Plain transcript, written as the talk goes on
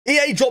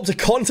EA dropped a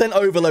content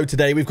overload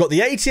today. We've got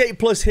the 88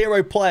 plus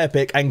hero player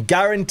pick and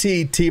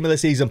guaranteed team of the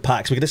season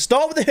packs. We're going to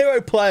start with the hero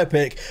player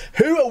pick.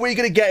 Who are we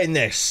going to get in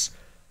this?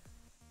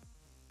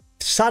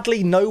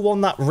 Sadly, no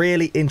one that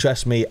really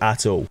interests me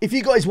at all. If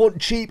you guys want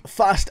cheap,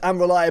 fast, and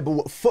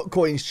reliable foot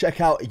coins,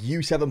 check out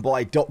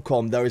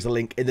u7buy.com. There is a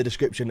link in the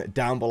description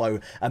down below.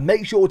 And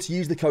make sure to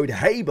use the code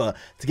HABER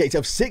to get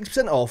yourself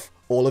 6% off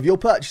all of your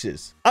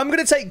purchases. I'm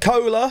going to take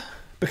Cola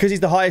because he's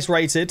the highest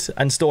rated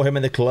and store him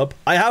in the club.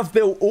 I have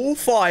built all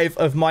 5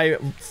 of my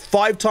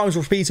 5 times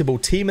repeatable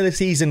team of the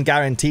season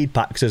guaranteed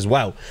packs as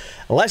well.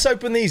 Let's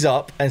open these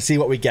up and see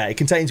what we get. It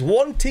contains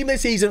 1 team of the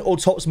season or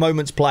TOTS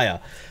moments player.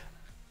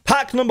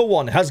 Pack number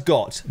 1 has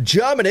got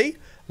Germany,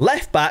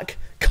 left back,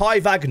 Kai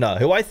Wagner,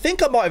 who I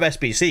think I might have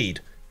SBC'd.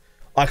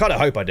 I kind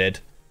of hope I did.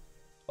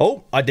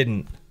 Oh, I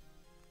didn't.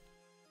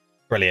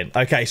 Brilliant.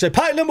 Okay, so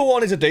pack number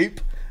 1 is a dupe.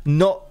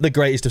 Not the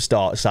greatest of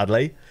starts,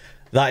 sadly.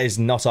 That is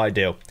not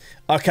ideal.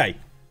 Okay.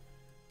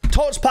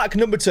 TOTS pack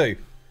number 2.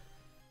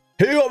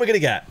 Who are we going to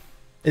get?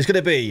 It's going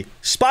to be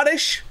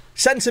Spanish,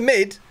 centre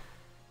mid,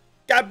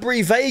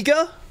 Gabri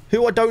Vega,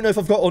 who I don't know if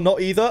I've got or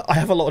not either. I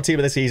have a lot of team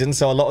of the season,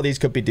 so a lot of these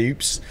could be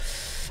dupes.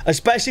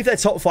 Especially if they're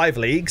top 5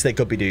 leagues, they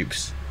could be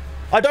dupes.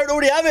 I don't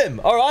already have him.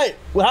 All right.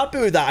 We're happy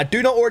with that. I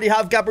do not already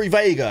have Gabri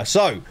Vega.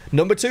 So,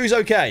 number 2 is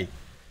okay.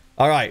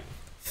 All right.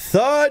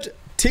 3rd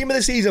team of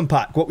the season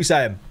pack. What we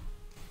saying?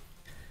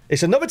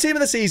 It's another team of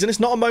the season.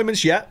 It's not a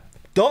moments yet.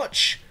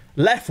 Dutch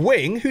left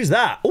wing. Who's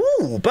that?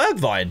 Ooh,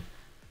 Bergwijn.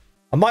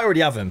 I might already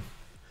have him.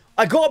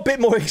 I got a bit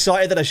more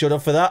excited than I should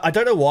have for that. I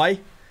don't know why.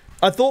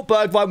 I thought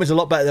Bergwijn was a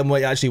lot better than what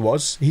he actually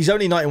was. He's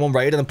only 91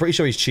 rated, and I'm pretty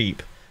sure he's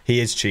cheap. He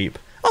is cheap.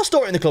 I'll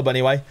store it in the club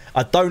anyway.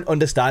 I don't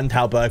understand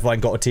how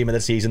Bergwijn got a team of the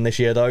season this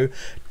year, though.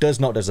 Does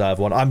not deserve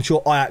one. I'm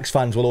sure Ajax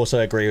fans will also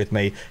agree with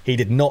me. He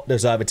did not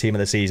deserve a team of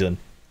the season.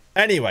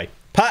 Anyway,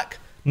 pack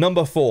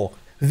number 4.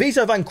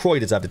 Vito Van Krooi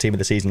deserved a team of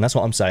the season. That's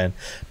what I'm saying.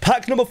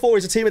 Pack number 4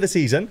 is a team of the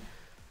season.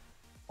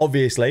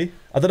 Obviously.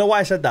 I don't know why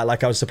I said that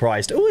like I was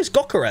surprised. Oh, it's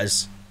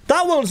Gokares.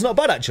 That one's not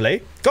bad,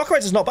 actually. Gokares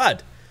is not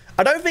bad.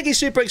 I don't think he's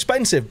super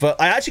expensive,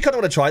 but I actually kind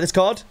of want to try this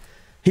card.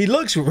 He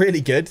looks really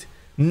good.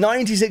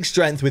 96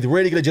 strength with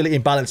really good agility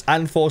and balance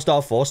and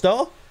 4-star,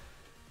 4-star.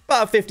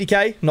 About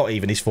 50k. Not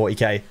even, he's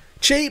 40k.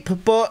 Cheap,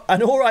 but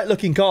an alright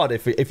looking card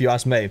if you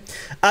ask me.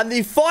 And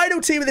the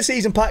final team of the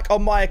season pack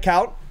on my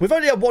account. We've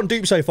only had 1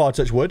 dupe so far,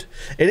 touch wood.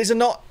 It's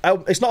not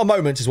a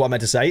moment is what I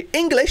meant to say.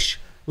 English,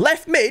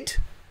 left mid.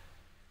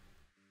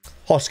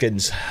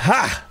 Hoskins.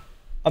 Ha!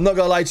 I'm not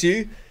going to lie to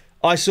you.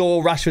 I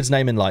saw Rashford's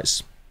name in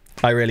lights.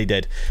 I really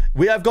did.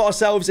 We have got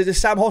ourselves, is it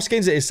Sam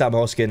Hoskins? It is Sam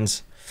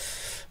Hoskins.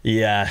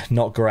 Yeah,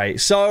 not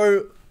great.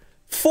 So,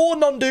 4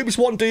 non-dupes,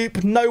 1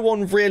 dupe. No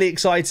one really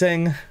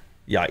exciting.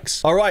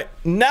 Yikes. All right,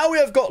 now we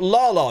have got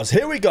Lala's.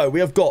 Here we go. We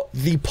have got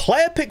the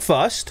player pick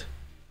first.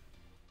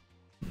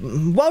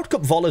 World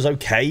Cup Vola's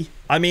okay.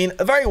 I mean,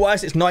 at very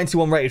worst, it's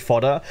 91 rated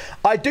fodder.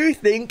 I do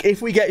think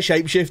if we get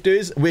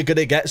shapeshifters, we're going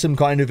to get some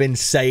kind of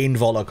insane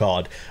Vola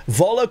card.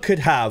 Vola could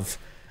have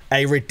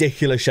a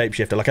ridiculous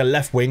shapeshifter, like a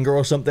left winger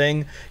or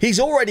something. He's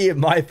already, in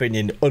my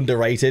opinion,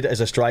 underrated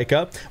as a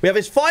striker. We have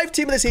his 5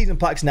 team of the season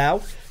packs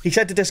now. He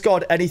said to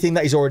discard anything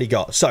that he's already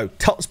got. So,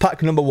 TOTS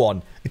pack number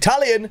 1.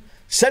 Italian,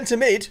 centre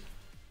mid.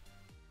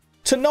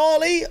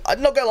 Tonali,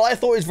 I'm not going to lie, I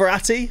thought it was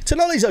Verratti.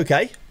 Tonali's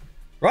okay,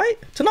 right?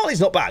 Tonali's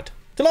not bad.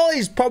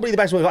 Tonali's probably the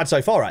best one we've had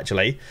so far,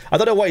 actually. I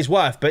don't know what he's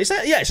worth, but it's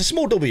a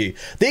small W.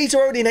 These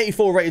are only an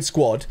 84 rated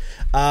squad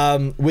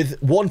with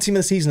 1 team of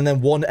the season and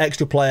then 1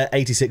 extra player,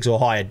 86 or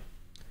higher.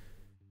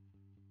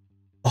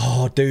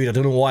 Oh, dude, I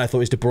don't know why I thought it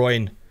was De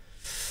Bruyne.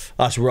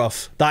 That's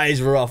rough. That is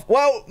rough.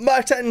 Well,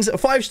 Mertens,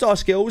 5-star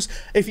skills.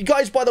 If you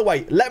guys, by the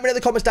way, let me know in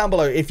the comments down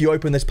below if you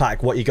open this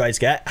pack, what you guys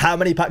get, how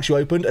many packs you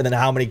opened, and then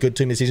how many good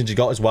team of the seasons you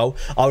got as well.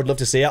 I would love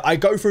to see it. I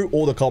go through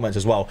all the comments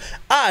as well.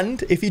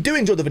 And if you do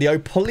enjoy the video,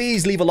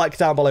 please leave a like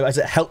down below as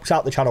it helps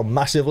out the channel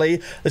massively.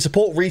 The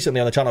support recently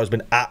on the channel has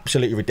been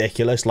absolutely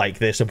ridiculous. Like,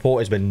 the support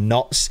has been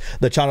nuts.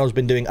 The channel has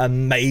been doing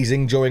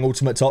amazing during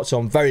Ultimate TOTS, so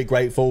I'm very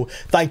grateful.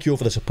 Thank you all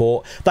for the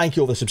support. Thank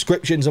you all for the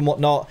subscriptions and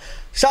whatnot.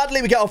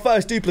 Sadly, we get our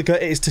first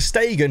duplicate. It is to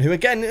Stegen, who,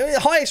 again,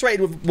 highest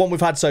rated one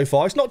we've had so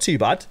far. It's not too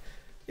bad.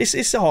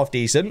 It's a half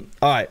decent.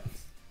 All right.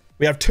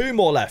 We have 2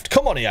 more left.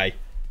 Come on, EA.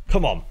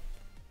 Come on.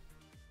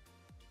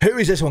 Who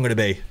is this one going to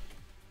be?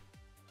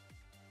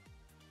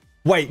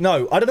 Wait,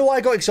 no. I don't know why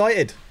I got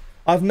excited.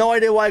 I have no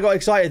idea why I got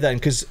excited then,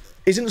 because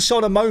isn't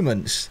Son a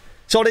moments?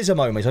 Son is a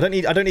moments. I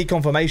don't need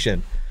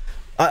confirmation.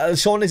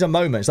 Son is a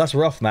moments. That's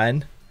rough,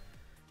 man.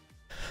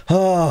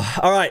 Oh,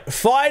 all right,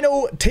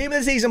 final team of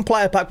the season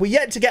player pack. We're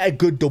yet to get a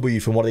good W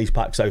from one of these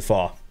packs so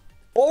far.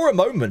 Or a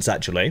moments,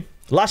 actually.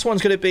 Last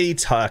one's going to be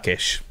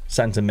Turkish.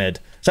 Centre mid.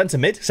 Centre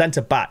mid?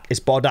 Centre back. It's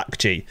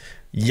Bardakci.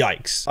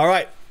 Yikes. All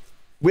right,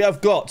 we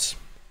have got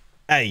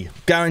a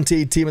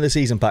guaranteed team of the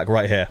season pack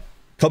right here.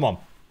 Come on.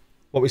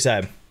 What are we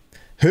saying?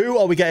 Who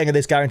are we getting in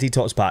this guaranteed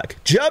TOTS pack?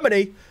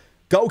 Germany,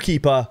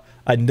 goalkeeper,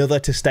 another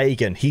ter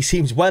Stegen. He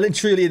seems well and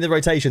truly in the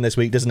rotation this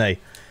week, doesn't he?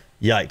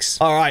 Yikes.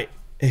 All right.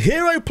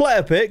 Hero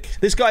player pick.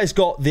 This guy's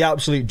got the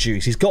absolute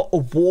juice. He's got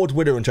award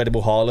winner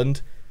Untradeable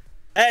Haaland.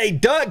 Hey,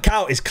 Dirt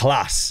Cow is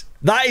class.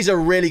 That is a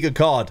really good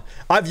card.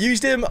 I've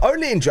used him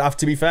only in draft,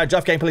 to be fair.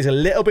 Draft gameplay is a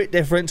little bit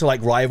different to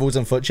like Rivals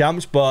and Foot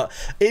Champs, but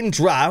in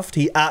draft,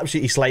 he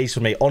absolutely slays for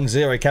me on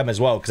zero chem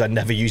as well, because I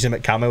never use him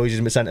at camo. I always use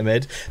him at centre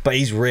mid, but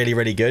he's really,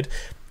 really good.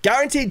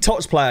 Guaranteed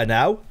TOTS player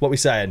now. What are we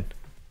saying?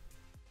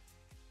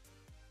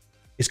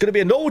 It's going to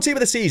be a normal team of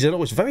the season.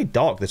 Oh, it's very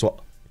dark, this one.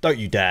 Don't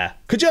you dare.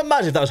 Could you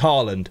imagine if that was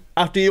Haaland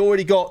after you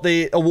already got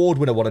the award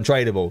winner one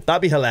untradeable?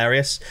 That'd be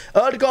hilarious.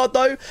 Erdegaard,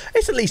 though,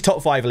 it's at least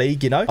top 5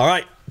 league, you know? All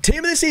right,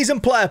 team of the season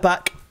player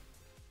pack.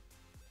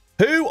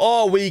 Who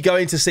are we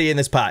going to see in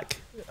this pack?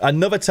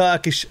 Another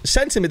Turkish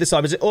centre mid this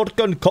time. Is it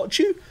Orkun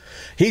Koçu?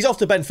 He's off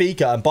to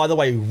Benfica. And by the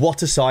way,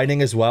 what a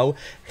signing as well.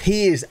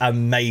 He is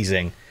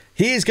amazing.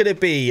 He is going to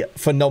be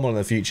phenomenal in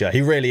the future.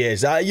 He really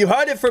is. You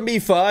heard it from me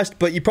first,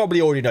 but you probably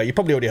already know. You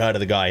probably already heard of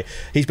the guy.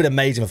 He's been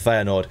amazing for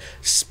Feyenoord.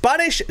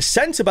 Spanish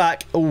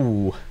centre-back.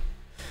 Ooh.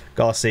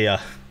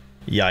 Garcia.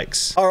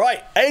 Yikes. All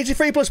right.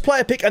 83 plus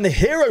player pick and the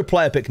hero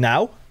player pick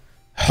now.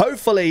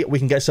 Hopefully, we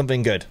can get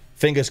something good.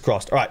 Fingers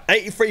crossed. All right.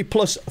 83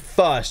 plus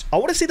first. I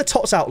want to see the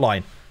TOTS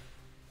outline.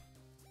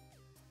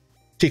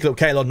 Cheeky little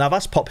Keylor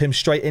Navas. Pop him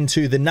straight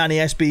into the Nanny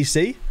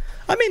SBC.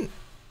 I mean,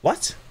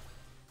 what?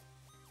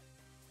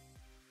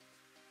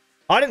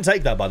 I didn't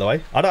take that, by the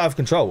way. I don't have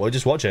control. We're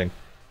just watching.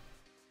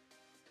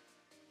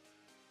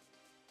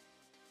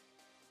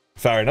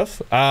 Fair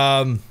enough.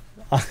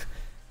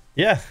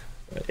 Yeah.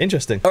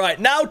 Interesting. All right.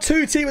 Now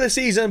 2 team of the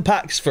season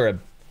packs for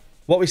him.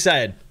 What are we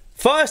saying?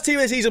 First team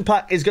of the season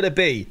pack is going to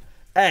be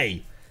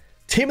a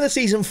team of the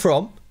season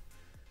from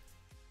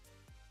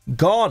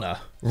Ghana.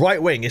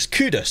 Right wing is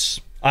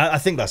Kudus. I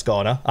think that's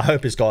Ghana. I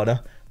hope it's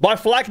Ghana. My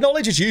flag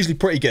knowledge is usually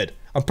pretty good.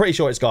 I'm pretty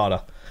sure it's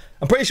Ghana.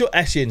 I'm pretty sure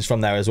Essien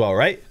from there as well,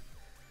 right?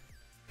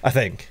 I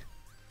think.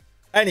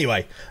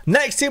 Anyway,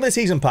 next team of the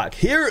season pack.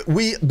 Here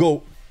we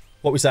go.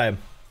 What are we saying?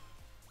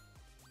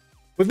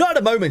 We've not had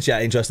a moment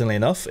yet, interestingly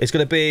enough. It's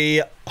going to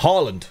be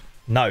Haaland.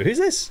 No, who's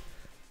this?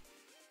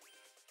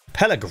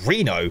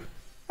 Pellegrino.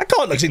 That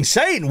card looks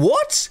insane.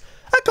 What?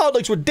 That card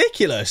looks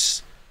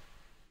ridiculous.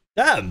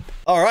 Damn.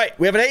 All right,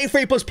 we have an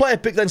 83 plus player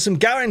pick, then some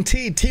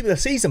guaranteed team of the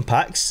season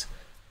packs.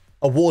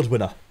 Award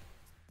winner.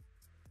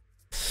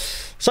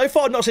 So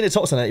far, I've not seen a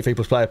TOTS on an 83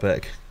 plus player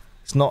pick.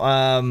 It's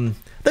not,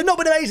 they've not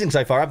been amazing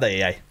so far, have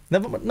they, EA?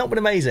 They've not been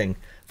amazing.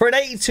 For an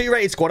 82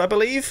 rated squad, I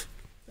believe,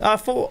 I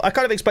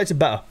kind of expected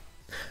better.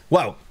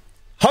 Well,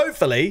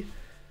 hopefully,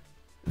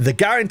 the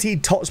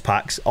guaranteed TOTS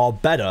packs are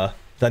better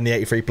than the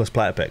 83 plus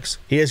player picks.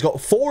 He has got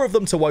 4 of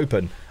them to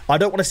open. I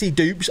don't want to see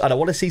dupes, and I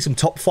want to see some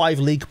top 5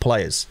 league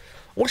players.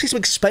 I want to see some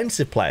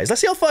expensive players.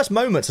 Let's see our first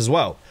moments as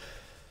well.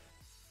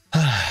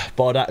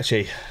 But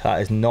actually,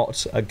 that is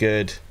not a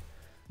good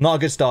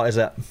start, is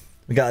it?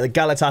 We got the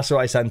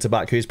Galatasaray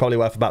centre-back, who's probably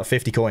worth about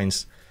 50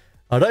 coins.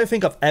 I don't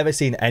think I've ever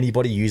seen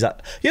anybody use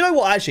that. You know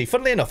what, actually,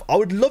 funnily enough, I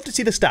would love to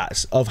see the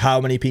stats of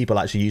how many people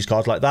actually use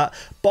cards like that.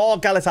 Bar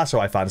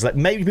Galatasaray fans, like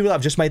maybe people that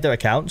have just made their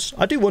accounts.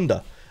 I do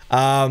wonder.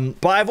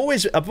 But I've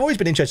always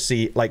been interested to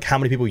see like how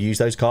many people use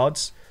those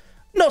cards.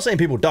 Not saying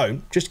people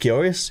don't, just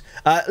curious.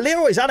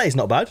 Leroy Sané is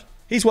not bad.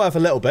 He's worth a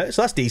little bit,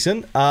 so that's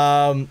decent.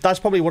 That's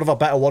probably one of our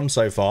better ones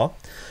so far.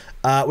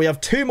 We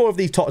have 2 more of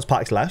these TOTS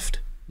packs left.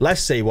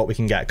 Let's see what we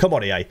can get. Come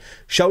on, EA.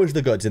 Show us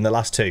the goods in the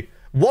last 2.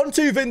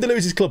 1-2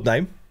 Vindaloo's club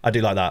name. I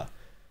do like that.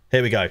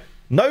 Here we go.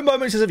 No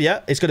moments as of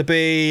yet. It's going to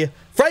be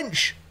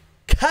French.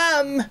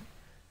 Cam.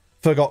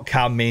 Forgot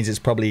Cam means it's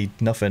probably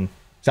nothing.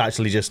 It's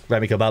actually just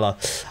Remy Cabella.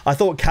 I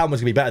thought Cam was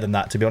going to be better than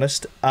that, to be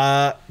honest.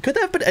 Could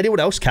there have been anyone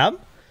else, Cam?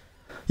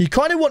 You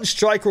kind of want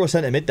striker or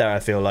centre mid there, I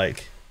feel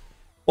like.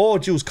 Or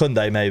Jules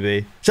Koundé,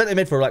 maybe. Centre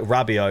mid for like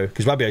Rabiot,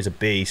 because Rabiot's a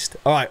beast.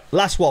 All right,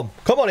 last one.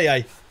 Come on,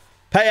 EA.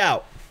 Pay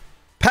out.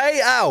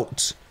 Pay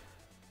out.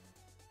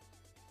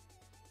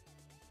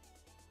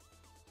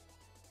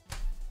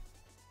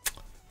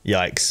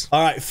 Yikes.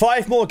 All right,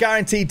 5 more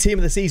guaranteed team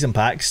of the season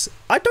packs.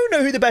 I don't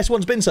know who the best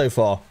one's been so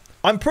far.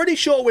 I'm pretty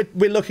sure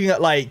we're looking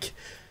at like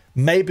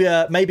maybe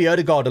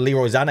Odegaard or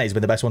Leroy Sané has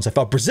been the best one so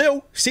far.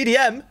 Brazil,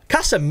 CDM,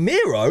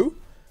 Casemiro.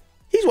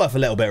 He's worth a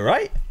little bit,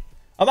 right?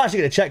 I'm actually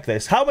going to check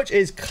this. How much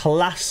is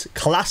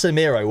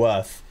Casemiro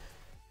worth?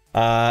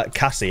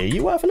 Cassie, are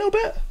you worth a little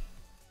bit?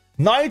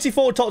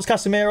 94 TOTS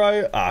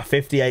Casemiro,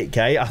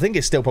 58k. I think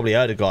it's still probably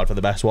Odegaard for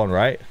the best one,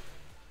 right?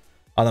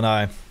 I don't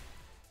know.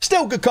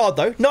 Still good card,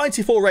 though.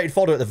 94 rated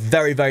fodder at the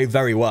very, very,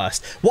 very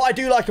worst. What I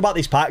do like about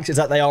these packs is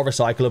that they are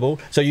recyclable,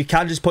 so you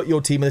can just put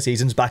your team of the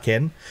seasons back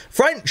in.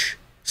 French,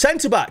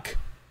 centre-back,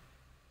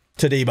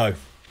 Todibo.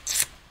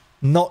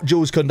 Not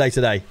Jules Koundé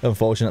today,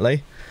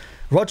 unfortunately.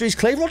 Rodri's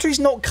clear. Rodri's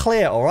not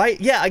clear, all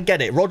right? Yeah, I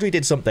get it. Rodri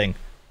did something.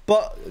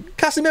 But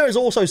Casemiro's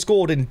also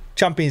scored in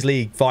Champions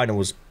League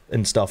finals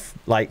and stuff.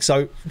 Like,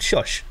 so,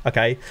 shush,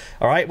 okay?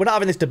 All right? We're not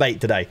having this debate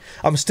today.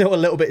 I'm still a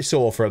little bit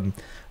sore from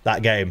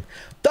that game.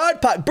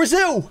 Third pack,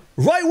 Brazil,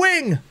 right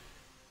wing.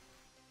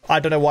 I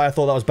don't know why I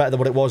thought that was better than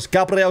what it was.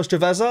 Gabriel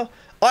Stravezza.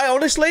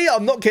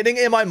 I'm not kidding,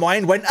 in my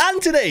mind went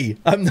Anthony.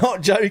 I'm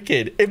not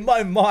joking. In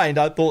my mind,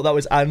 I thought that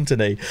was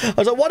Anthony. I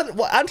was like,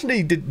 what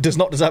Anthony does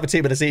not deserve a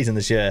team of the season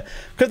this year.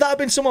 Could that have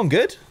been someone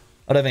good?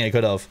 I don't think it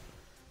could have.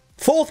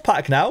 4th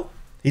pack now.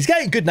 He's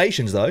getting good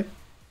nations, though.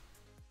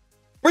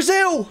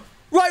 Brazil!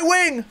 Right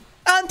wing!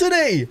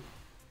 Anthony!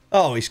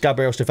 Oh, it's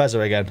Gabriel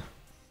Stravezza again.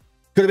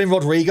 Could have been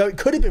Rodrigo. It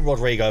could have been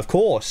Rodrigo, of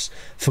course.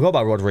 Forgot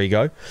about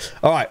Rodrigo.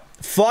 All right.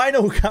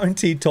 Final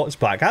guaranteed TOTS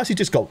pack. I actually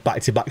just got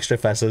back-to-back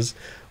Stravezzas.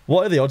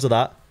 What are the odds of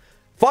that?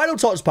 Final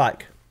TOTS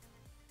pack.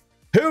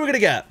 Who are we going to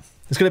get?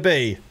 It's going to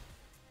be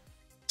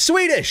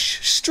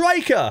Swedish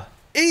striker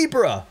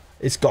Ibra.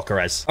 It's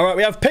Gokares. All right,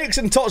 we have picks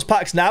and TOTS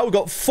packs now. We've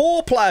got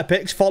 4 player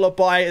picks followed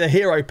by the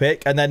hero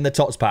pick and then the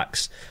TOTS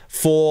packs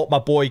for my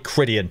boy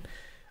Cridian.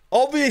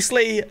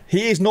 Obviously,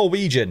 he is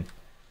Norwegian.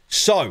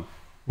 So,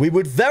 we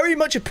would very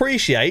much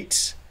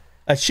appreciate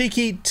a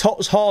cheeky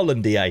TOTS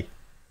Haaland DA.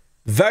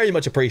 Very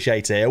much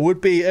appreciate it.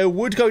 It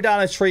would go down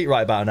a treat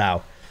right about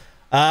now.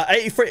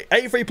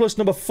 83 plus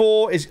number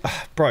 4 is...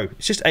 bro,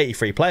 it's just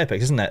 83 player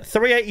picks, isn't it?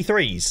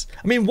 383s.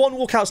 I mean, 1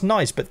 walkout's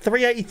nice, but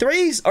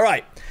 383s? All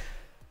right.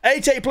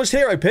 88 plus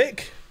hero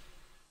pick.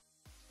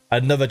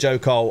 Another Joe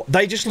Cole.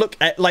 They just look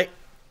at, like...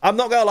 I'm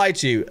not going to lie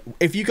to you.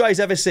 If you guys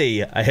ever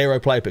see a hero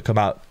player pick come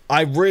out,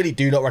 I really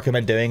do not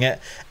recommend doing it.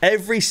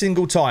 Every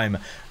single time...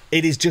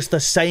 It is just the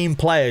same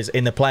players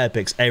in the player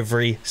picks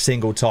every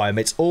single time.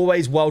 It's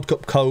always World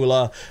Cup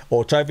Cola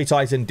or Trophy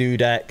Titan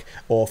Dudek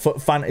or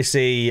Foot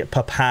Fantasy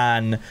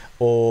Papan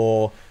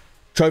or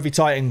Trophy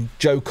Titan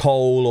Joe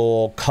Cole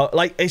or...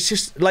 Like, it's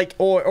just like...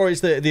 Or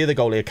it's the other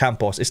goalie,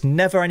 Campos. It's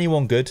never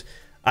anyone good.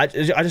 I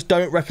just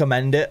don't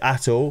recommend it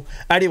at all.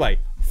 Anyway,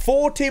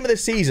 4 team of the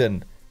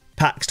season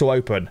packs to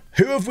open.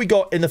 Who have we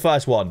got in the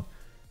first one?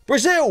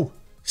 Brazil!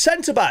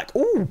 Centre-back.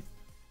 Ooh.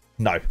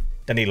 No.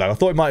 Danilo. I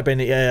thought it might have been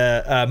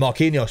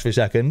Marquinhos for a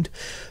second.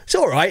 It's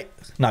all right.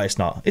 No, it's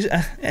not. Is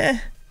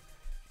it?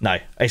 No,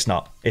 it's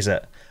not. Is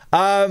it?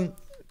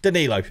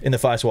 Danilo in the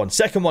first one.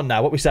 Second one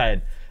now. What are we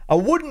saying? I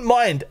wouldn't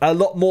mind a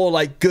lot more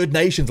like good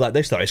nations like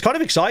this, though. It's kind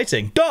of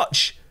exciting.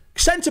 Dutch.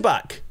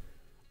 Centre-back.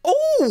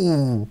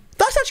 Oh,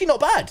 that's actually not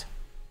bad.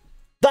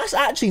 That's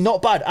actually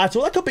not bad at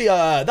all. That could be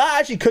that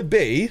actually could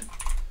be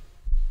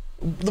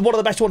one of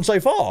the best ones so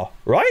far,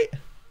 right?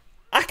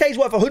 Ake's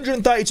worth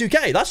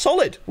 132k. That's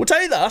solid. We'll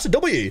tell you that. That's a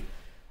W.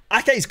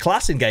 Ake's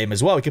class in game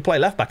as well. He could play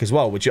left back as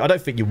well, which I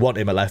don't think you want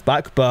him at left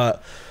back,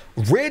 but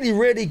really,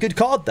 really good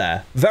card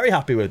there. Very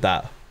happy with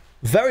that.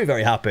 Very,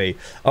 very happy.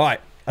 All right.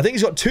 I think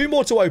he's got 2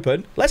 more to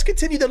open. Let's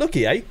continue the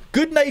looky, eh?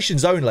 Good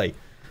nations only.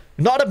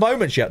 Not at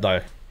moments yet,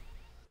 though.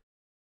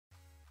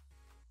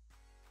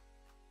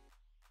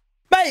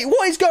 Mate,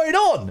 what is going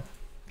on?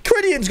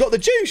 Cridian's got the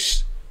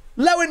juice.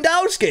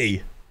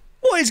 Lewandowski.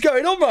 What is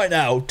going on right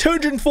now?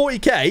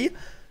 240k.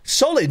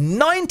 Solid.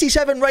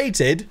 97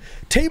 rated.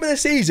 Team of the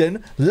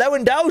season.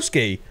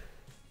 Lewandowski.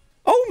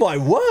 Oh my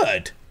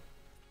word.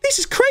 This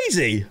is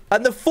crazy.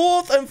 And the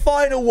 4th and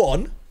final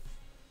one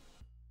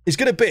is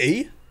going to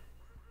be...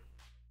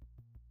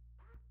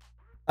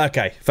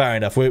 Okay, fair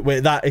enough.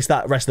 It's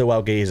that rest of the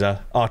world geezer.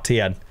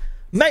 RTN.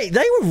 Mate,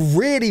 they were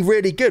really,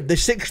 really good. The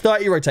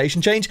 630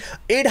 rotation change,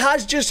 it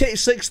has just hit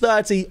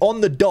 630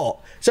 on the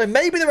dot. So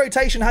maybe the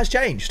rotation has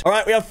changed. All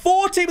right, we have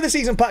 4 team of the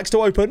season packs to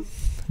open.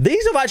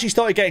 These have actually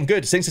started getting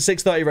good since the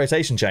 630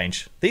 rotation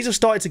change. These have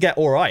started to get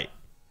all right.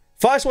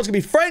 First one's going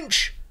to be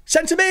French.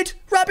 Centre mid,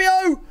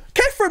 Rabiot.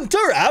 Kefram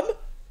Thuram.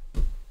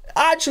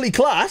 Actually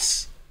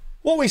class.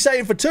 What are we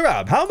saying for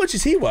Thuram? How much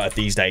is he worth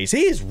these days?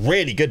 He is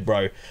really good,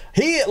 bro.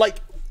 He, like...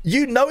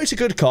 You know it's a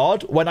good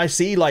card when I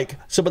see, like,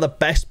 some of the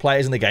best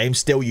players in the game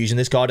still using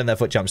this card in their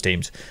FUT Champs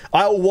teams.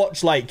 I'll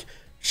watch, like,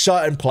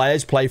 certain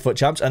players play FUT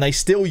Champs, and they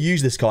still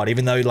use this card,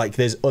 even though, like,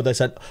 there's other...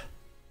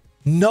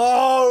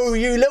 No,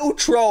 you little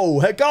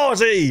troll.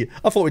 Hegazi.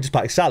 I thought we just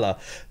packed Salah.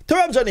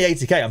 Thuram's only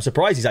 80k. I'm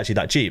surprised he's actually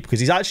that cheap, because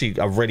he's actually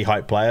a really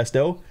hyped player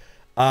still.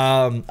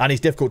 And he's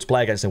difficult to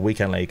play against in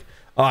Weekend League.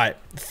 All right,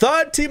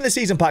 3rd team of the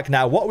season pack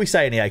now. What are we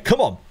saying here? Come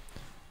on.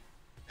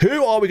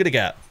 Who are we going to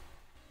get?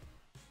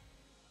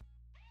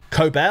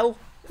 Kobel,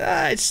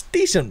 it's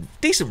decent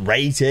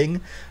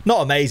rating.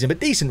 Not amazing, but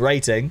decent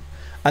rating.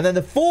 And then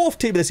the 4th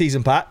team of the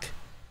season pack.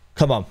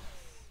 Come on.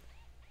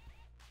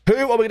 Who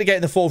are we going to get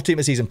in the 4th team of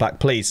the season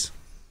pack, please?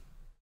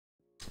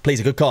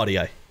 Please, a good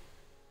cardio.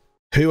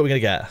 Who are we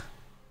going to get?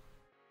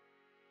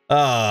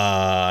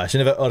 It's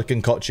another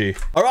Urkan Kochu.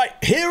 All right,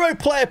 hero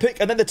player pick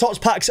and then the TOTS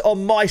packs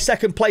on my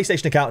 2nd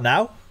PlayStation account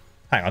now.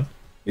 Hang on.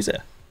 Who's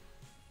it?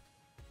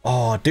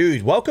 Oh,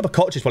 dude. Welcome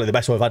Kochu is probably the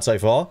best one we've had so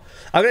far.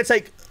 I'm going to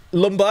take...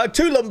 Lundberg,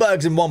 2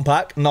 Lundbergs in 1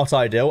 pack. Not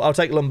ideal. I'll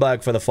take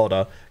Lundberg for the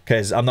fodder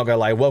because I'm not going to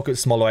lie. Welcome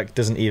Smolowek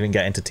doesn't even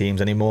get into teams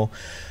anymore.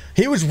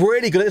 He was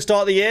really good at the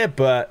start of the year,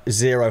 but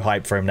 0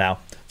 hype for him now.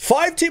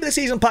 5 team of the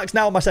season packs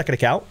now on my 2nd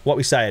account. What are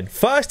we saying?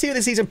 First team of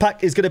the season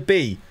pack is going to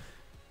be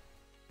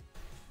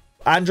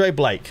Andre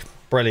Blake.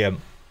 Brilliant.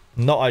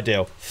 Not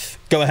ideal.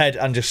 Go ahead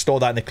and just store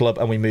that in the club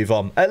and we move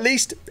on. At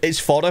least it's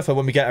fodder for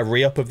when we get a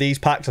re-up of these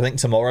packs. I think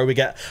tomorrow we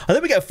get... I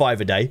think we get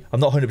 5 a day. I'm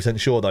not 100%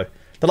 sure, though.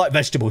 They're like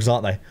vegetables,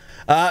 aren't they?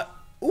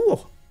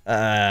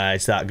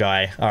 It's that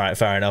guy. All right,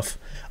 fair enough.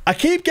 I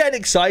keep getting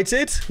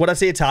excited when I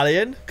see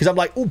Italian because I'm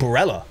like, ooh,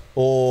 Barella.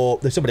 Or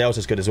there's somebody else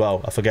that's good as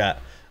well. I forget.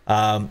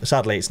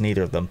 Sadly, it's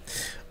neither of them.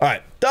 All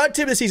right, third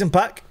team of the season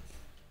pack.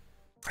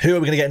 Who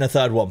are we going to get in the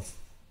third one?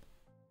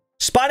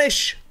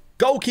 Spanish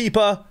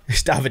goalkeeper.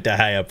 It's David De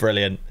Gea.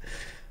 Brilliant.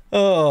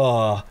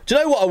 Oh, do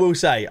you know what I will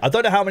say? I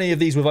don't know how many of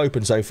these we've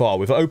opened so far.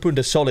 We've opened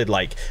a solid,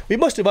 like, we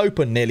must have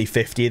opened nearly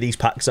 50 of these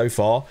packs so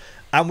far.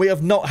 And we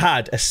have not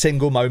had a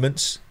single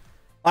moment.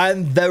 I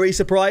am very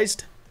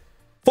surprised.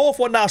 Fourth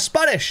one now,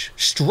 Spanish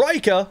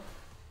striker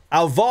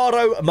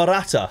Alvaro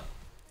Morata.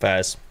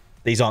 Fairs.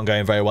 These aren't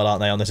going very well,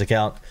 aren't they, on this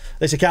account?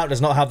 This account does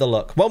not have the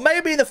look. Well,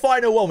 maybe in the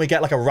final one we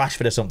get like a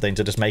Rashford or something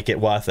to just make it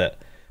worth it.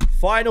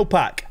 Final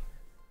pack.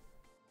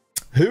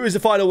 Who is the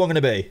final one going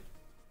to be?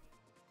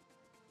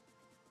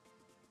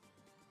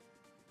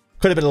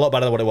 Could have been a lot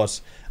better than what it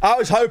was. I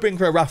was hoping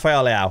for a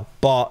Rafael Leao,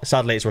 but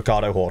sadly it's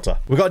Ricardo Horta.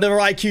 We've got another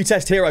IQ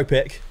test hero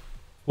pick.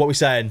 What are we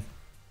saying?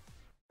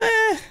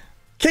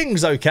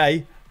 King's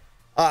okay.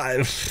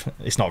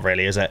 It's not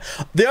really, is it?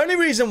 The only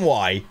reason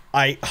why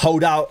I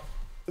hold out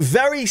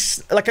very,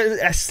 like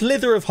a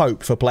slither of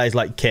hope for players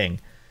like King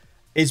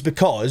is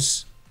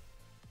because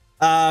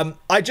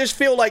I just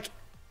feel like,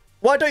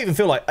 well, I don't even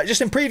feel like,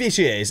 just in previous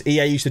years,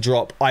 EA used to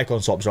drop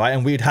icon swaps, right?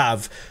 And we'd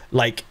have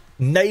like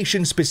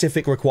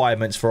nation-specific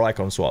requirements for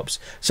icon swaps.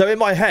 So in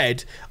my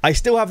head, I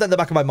still have that in the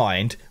back of my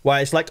mind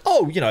where it's like,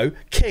 oh, you know,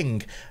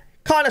 King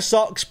kind of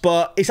sucks,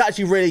 but it's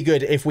actually really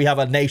good if we have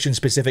a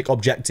nation-specific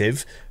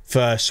objective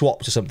for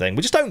swaps or something.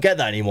 We just don't get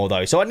that anymore,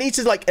 though. So I need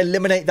to, like,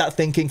 eliminate that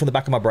thinking from the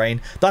back of my brain.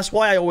 That's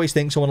why I always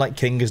think someone like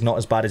King is not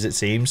as bad as it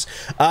seems.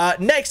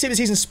 Next team of the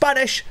season,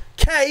 Spanish,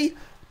 K,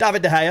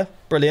 David De Gea.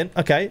 Brilliant.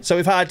 Okay, so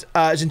we've had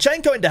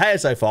Zinchenko and De Gea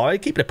so far.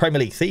 Keeping a Premier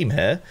League theme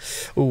here.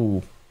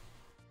 Ooh.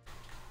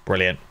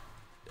 Brilliant.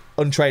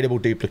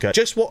 Untradeable duplicate.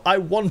 Just what I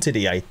wanted,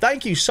 EA.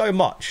 Thank you so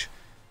much.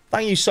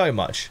 Thank you so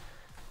much.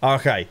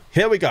 Okay,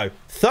 here we go.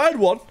 Third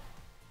one.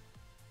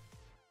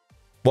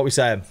 What are we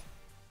saying?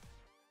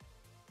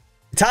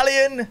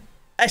 Italian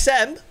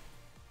SM.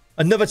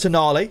 Another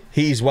Tonali.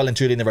 He's well and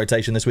truly in the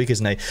rotation this week,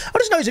 isn't he? I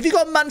just noticed, have you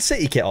got a Man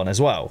City kit on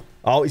as well?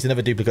 Oh, he's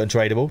another duplicate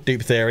untradeable.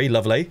 Dupe theory.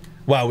 Lovely.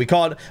 Well, we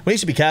can't... We need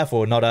to be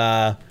careful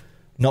and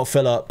not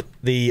fill up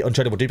the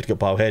untradeable duplicate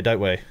pile here, don't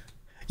we?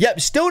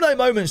 Yep, still no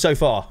moments so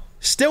far.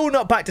 Still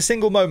not back to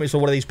single moments for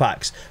one of these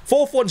packs.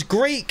 Fourth one's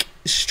Greek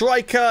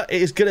striker.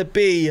 It is going to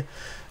be...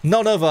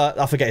 none other,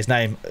 I forget his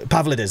name,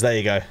 Pavlidis, there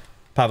you go.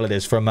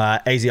 Pavlidis from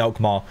AZ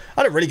Alkmaar.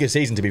 Had a really good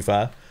season, to be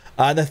fair.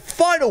 And the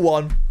final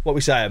one, what are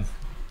we saying?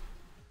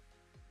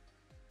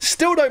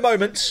 Still no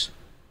moments.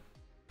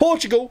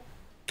 Portugal,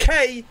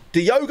 K,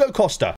 Diogo Costa.